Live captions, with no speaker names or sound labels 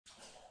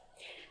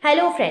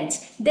Hello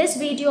friends, this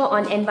video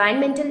on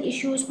environmental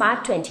issues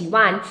part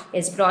 21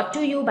 is brought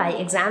to you by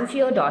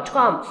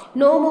examfear.com.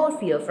 No more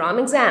fear from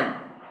exam.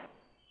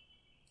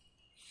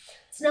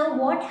 So now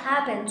what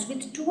happens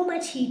with too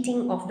much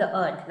heating of the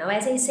earth? Now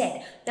as I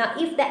said, now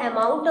if the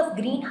amount of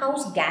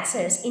greenhouse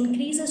gases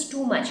increases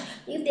too much,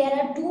 if there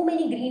are too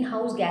many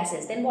greenhouse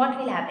gases, then what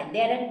will happen?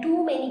 There are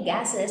too many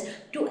gases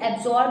to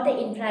absorb the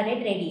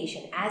infrared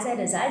radiation. As a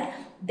result,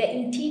 the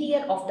interior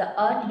of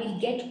the earth will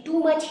get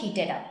too much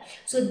heated up.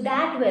 So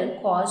that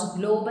will cause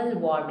global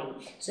warming.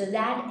 So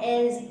that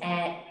is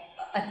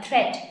a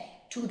threat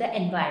to the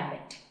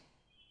environment.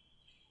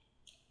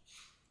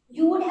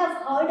 You would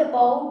have heard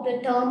about the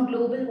term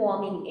global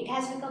warming. It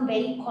has become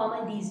very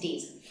common these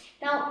days.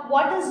 Now,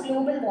 what is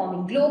global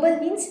warming? Global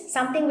means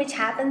something which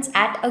happens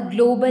at a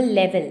global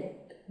level,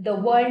 the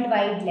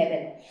worldwide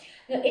level.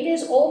 It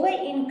is over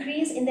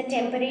increase in the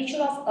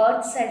temperature of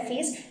Earth's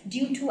surface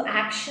due to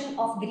action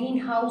of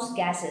greenhouse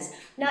gases.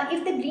 Now,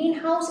 if the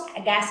greenhouse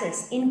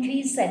gases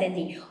increase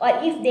suddenly, or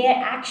if their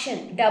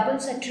action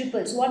doubles or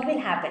triples, what will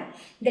happen?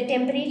 The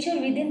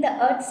temperature within the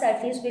Earth's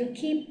surface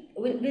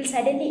will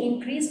suddenly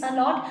increase a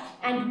lot,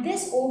 and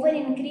this over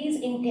increase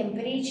in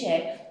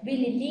temperature will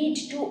lead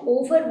to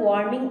over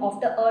warming of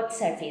the Earth's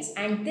surface,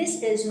 and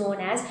this is known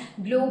as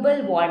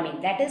global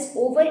warming. That is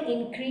over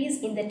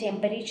increase in the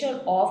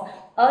temperature of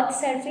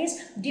Earth's surface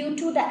due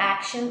to the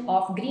action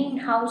of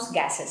greenhouse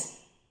gases.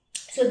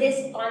 So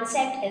this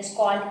concept is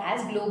called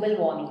as global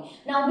warming.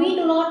 Now we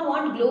do not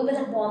want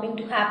global warming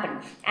to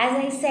happen. As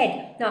I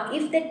said, now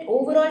if the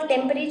overall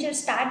temperature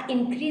start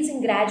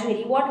increasing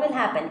gradually, what will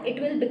happen? It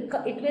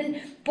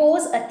will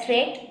pose a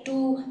threat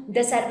to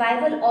the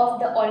survival of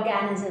the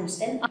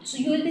organisms. And so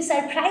you will be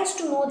surprised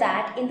to know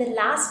that in the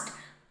last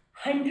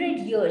 100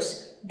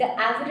 years, the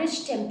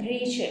average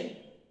temperature,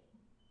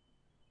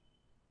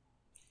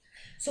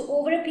 so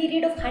over a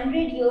period of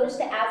 100 years,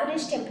 the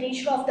average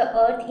temperature of the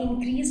earth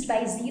increased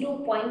by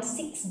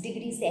 0.6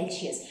 degrees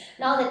Celsius.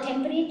 Now the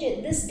temperature,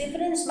 this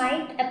difference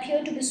might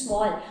appear to be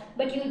small,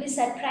 but you will be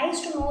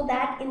surprised to know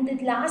that in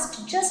the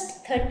last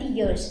just 30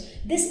 years,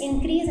 this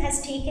increase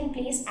has taken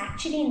place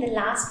actually in the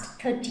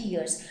last 30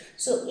 years.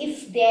 So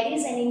if there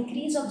is an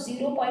increase of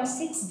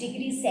 0.6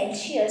 degrees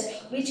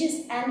Celsius, which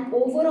is an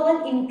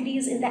overall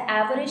increase in the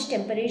average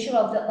temperature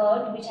of the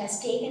earth which has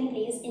taken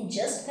place in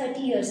just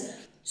 30 years,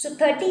 so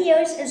 30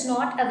 years is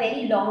not a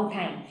very long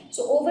time.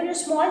 So over a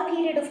small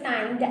period of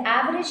time, the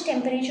average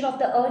temperature of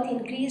the earth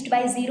increased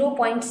by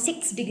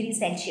 0.6 degrees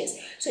Celsius.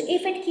 So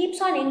if it keeps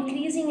on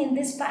increasing in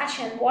this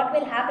fashion, what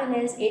will happen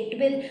is it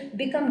will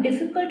become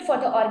difficult for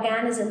the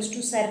organisms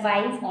to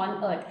survive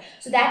on earth.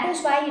 So that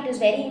is why it is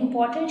very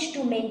important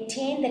to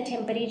maintain the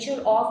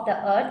temperature of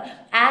the earth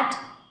at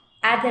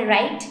the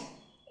right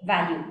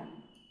value.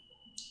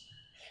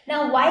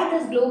 Now, why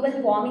this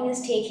global warming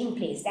is taking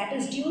place? That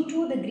is due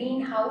to the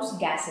greenhouse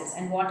gases.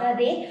 And what are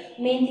they?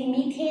 Mainly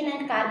methane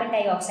and carbon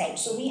dioxide.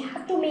 So we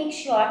have to make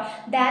sure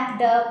that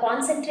the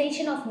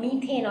concentration of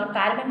methane or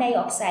carbon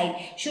dioxide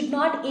should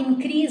not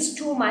increase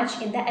too much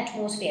in the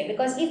atmosphere,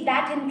 because if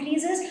that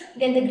increases,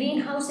 then the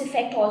greenhouse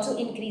effect also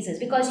increases,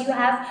 because you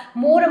have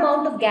more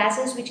amount of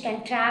gases which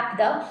can trap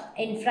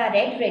the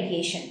infrared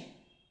radiation.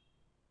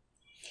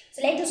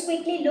 So let us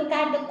quickly look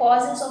at the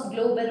causes of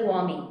global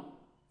warming.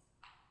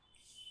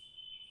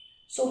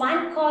 So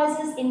one cause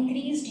is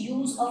increased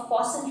use of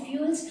fossil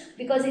fuels,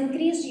 because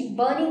increased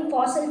burning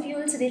fossil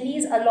fuels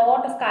release a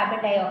lot of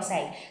carbon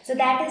dioxide. So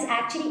that is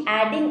actually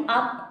adding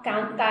up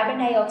carbon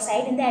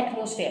dioxide in the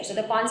atmosphere. So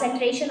the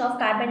concentration of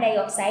carbon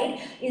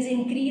dioxide is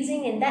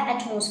increasing in the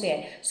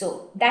atmosphere.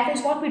 So that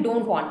is what we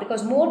don't want,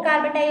 because more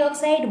carbon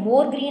dioxide,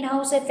 more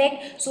greenhouse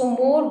effect, so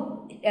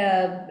more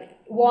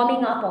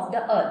warming up of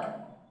the earth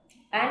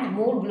and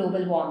more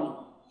global warming.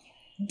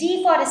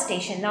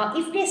 Deforestation. Now,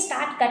 if they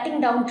start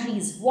cutting down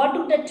trees, what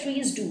do the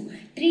trees do?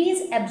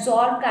 Trees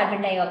absorb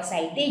carbon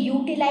dioxide. They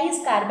utilize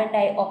carbon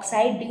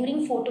dioxide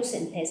during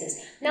photosynthesis.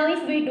 Now,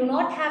 if we do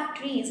not have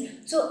trees,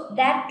 so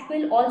that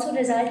will also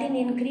result in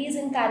increase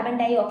in carbon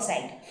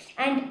dioxide.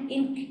 And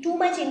too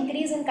much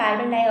increase in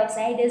carbon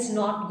dioxide is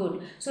not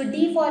good. So,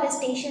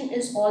 deforestation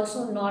is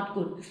also not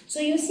good.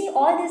 So, you see,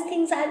 all these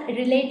things are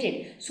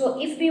related.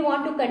 So, if we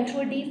want to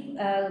control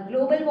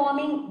global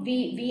warming,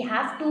 we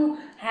have to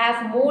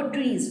have more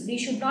trees. We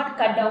should not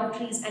cut down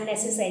trees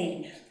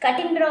unnecessarily.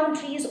 Cutting down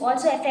trees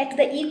also affect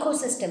the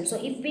ecosystem. So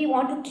if we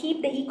want to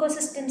keep the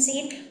ecosystem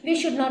safe, we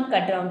should not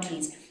cut down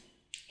trees.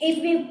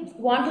 If we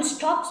want to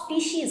stop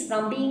species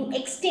from being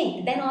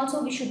extinct, then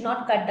also we should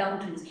not cut down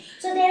trees.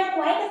 So there are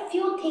quite a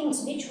few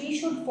things which we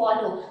should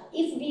follow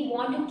if we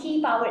want to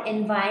keep our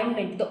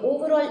environment, the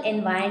overall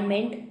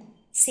environment,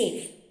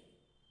 safe.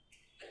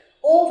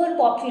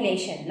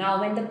 Overpopulation.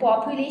 Now when the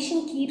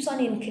population keeps on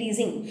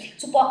increasing,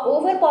 so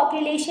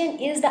overpopulation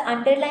is the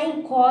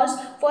underlying cause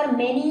for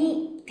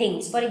many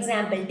things. For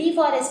example,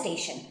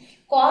 deforestation.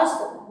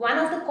 One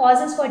of the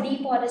causes for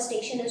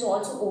deforestation is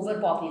also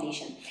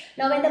overpopulation.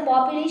 Now when the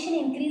population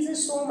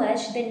increases so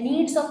much, the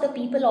needs of the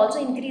people also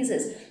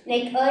increases.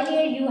 Like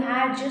earlier you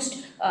had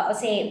just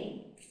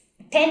say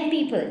 10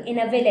 people in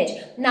a village.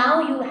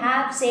 Now you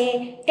have,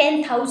 say,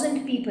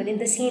 10,000 people in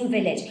the same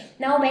village.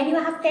 Now when you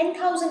have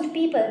 10,000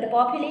 people, the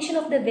population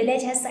of the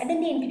village has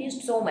suddenly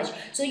increased so much.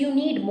 So you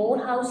need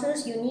more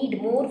houses, you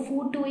need more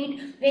food to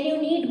eat. When you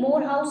need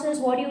more houses,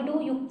 what do?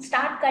 You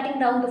start cutting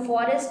down the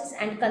forests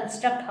and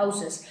construct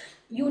houses.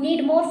 You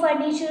need more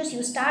furnitures,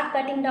 you start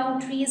cutting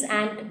down trees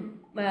and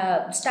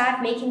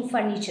start making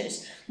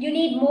furnitures. You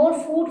need more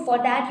food. For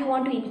that you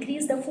want to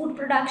increase the food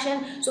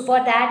production, so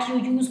for that you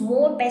use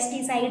more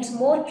pesticides,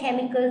 more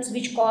chemicals,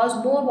 which cause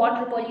more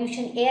water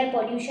pollution, air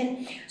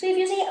pollution. So if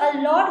you see,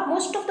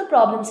 most of the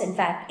problems in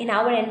fact in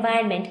our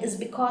environment is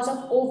because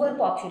of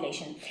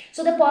overpopulation.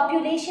 So the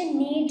population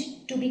needs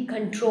to be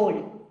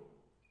controlled.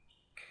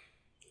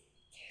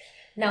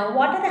 Now,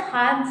 what are the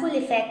harmful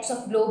effects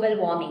of global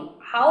warming?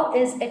 How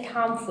is it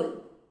harmful?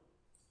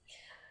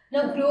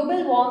 Now,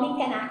 global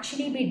warming can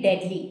actually be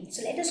deadly.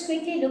 So let us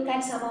quickly look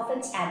at some of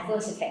its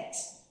adverse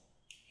effects.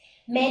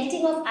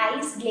 Melting of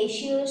ice,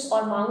 glaciers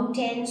or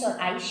mountains or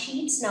ice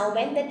sheets. Now,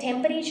 when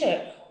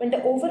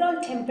the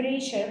overall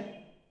temperature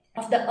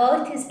of the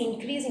earth is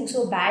increasing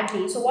so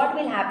badly, so what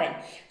will happen?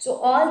 So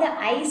all the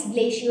ice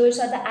glaciers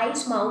or the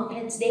ice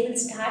mountains, they will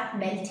start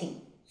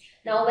melting.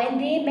 Now when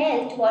they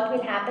melt, what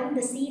will happen?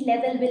 The sea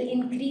level will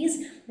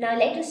increase. Now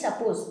let us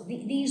suppose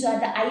these are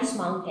the ice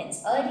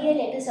mountains. Earlier,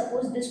 let us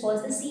suppose this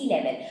was the sea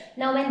level.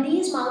 Now when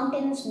these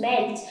mountains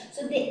melt,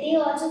 so they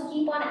also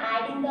keep on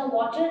adding the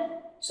water.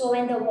 So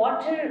when the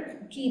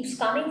water keeps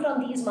coming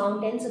from these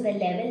mountains, so the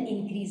level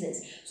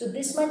increases. So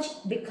this much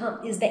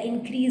is the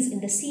increase in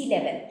the sea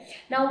level.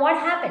 Now what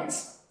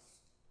happens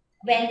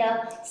when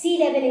the sea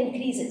level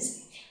increases?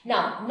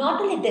 Now,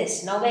 not only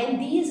this, now when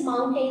these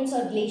mountains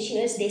or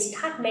glaciers, they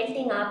start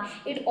melting up,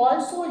 it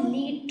also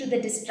leads to the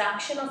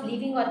destruction of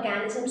living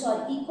organisms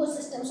or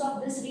ecosystems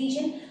of this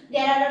region.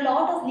 There are a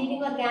lot of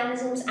living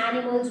organisms,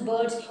 animals,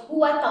 birds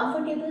who are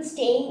comfortable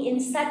staying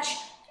in such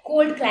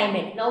cold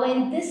climate. Now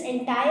when this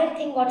entire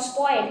thing got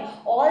spoiled,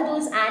 all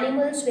those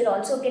animals will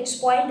also get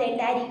spoiled, the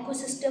entire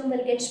ecosystem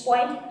will get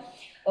spoiled.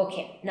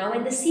 Okay, now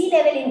when the sea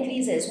level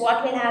increases,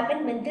 what will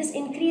happen? When this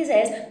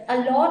increases, a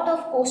lot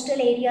of coastal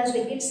areas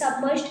will get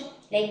submerged.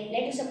 Like,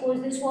 let us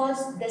suppose this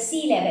was the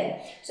sea level.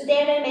 So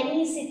there were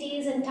many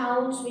cities and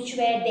towns which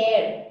were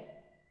there,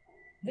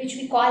 which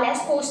we call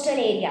as coastal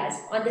areas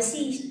on the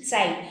sea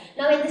side.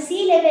 Now when the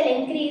sea level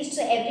increased,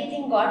 so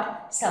everything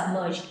got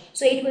submerged.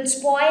 So it will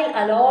spoil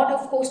a lot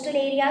of coastal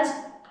areas.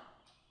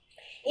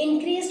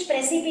 Increased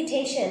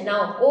precipitation.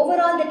 Now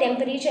overall the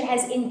temperature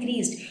has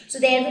increased, so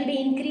there will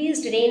be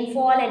increased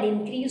rainfall and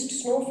increased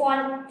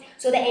snowfall,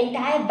 so the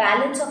entire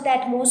balance of the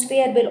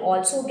atmosphere will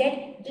also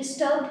get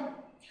disturbed.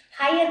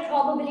 Higher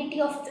probability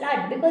of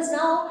flood, because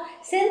now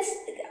since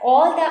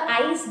all the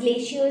ice,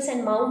 glaciers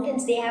and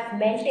mountains, they have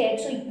melted,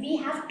 so we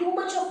have too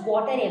much of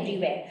water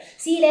everywhere.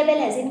 Sea level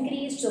has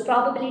increased, so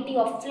probability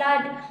of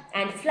flood,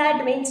 and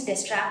flood means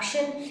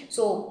destruction.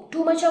 So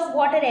too much of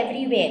water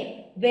everywhere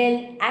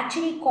will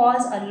actually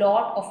cause a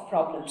lot of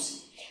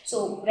problems.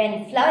 So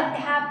when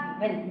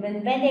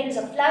there is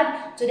a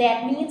flood, so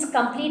that means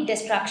complete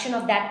destruction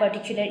of that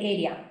particular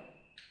area.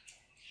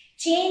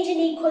 Change in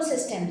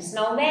ecosystems.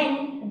 Now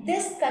when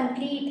this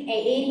complete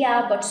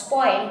area got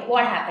spoiled,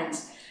 what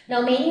happens?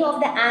 Now many of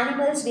the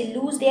animals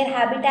will lose their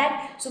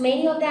habitat, so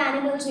many of the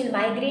animals will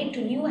migrate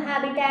to new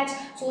habitats,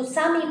 so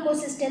some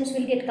ecosystems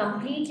will get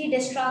completely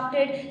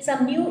disrupted,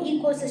 some new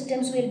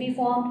ecosystems will be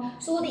formed,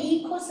 so the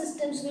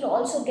ecosystems will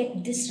also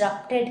get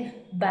disrupted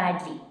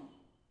badly.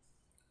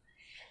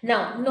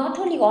 Now, not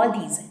only all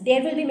these,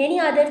 there will be many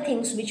other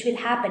things which will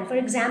happen. For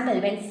example,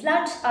 when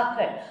floods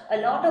occur, a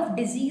lot of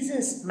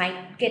diseases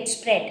might get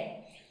spread.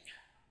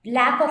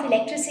 Lack of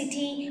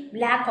electricity,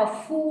 lack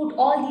of food,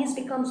 all these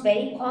becomes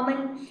very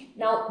common.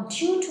 Now,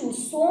 due to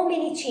so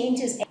many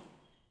changes,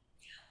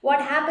 what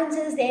happens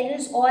is there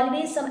is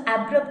always some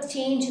abrupt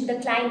change in the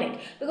climate,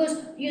 because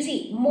you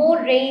see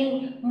more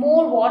rain,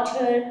 more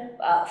water,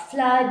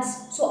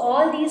 floods, so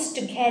all these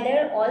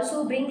together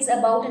also brings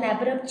about an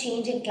abrupt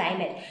change in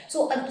climate.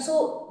 So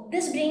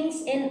this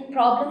brings in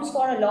problems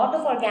for a lot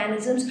of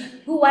organisms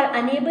who are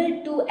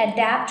unable to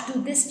adapt to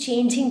this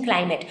changing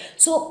climate.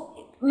 So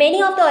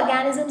many of the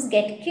organisms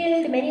get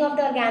killed, many of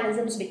the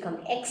organisms become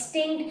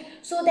extinct,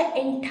 so the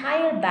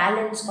entire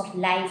balance of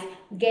life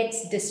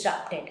gets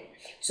disrupted.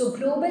 So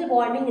global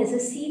warming is a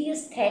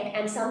serious threat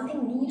and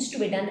something needs to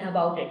be done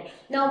about it.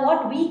 Now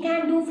what we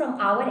can do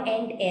from our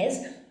end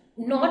is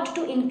not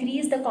to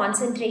increase the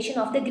concentration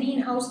of the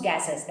greenhouse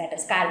gases, that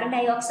is carbon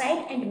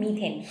dioxide and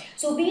methane.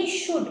 So we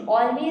should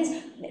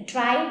always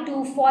try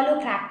to follow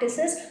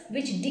practices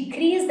which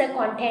decrease the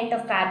content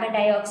of carbon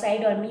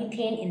dioxide or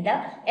methane in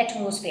the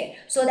atmosphere,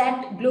 so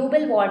that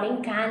global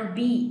warming can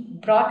be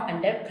brought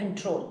under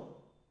control.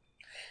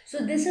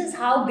 So this is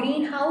how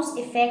greenhouse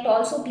effect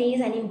also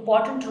plays an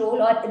important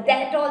role, or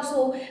that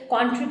also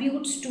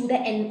contributes to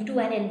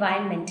an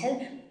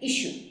environmental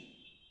issue.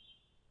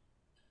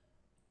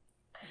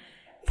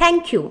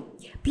 Thank you.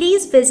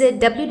 Please visit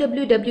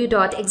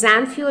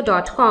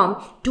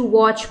www.examfeo.com to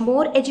watch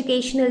more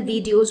educational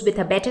videos with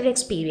a better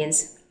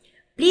experience.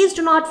 Please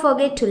do not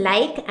forget to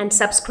like and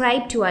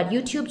subscribe to our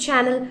YouTube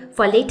channel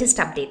for latest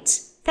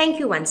updates. Thank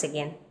you once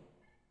again.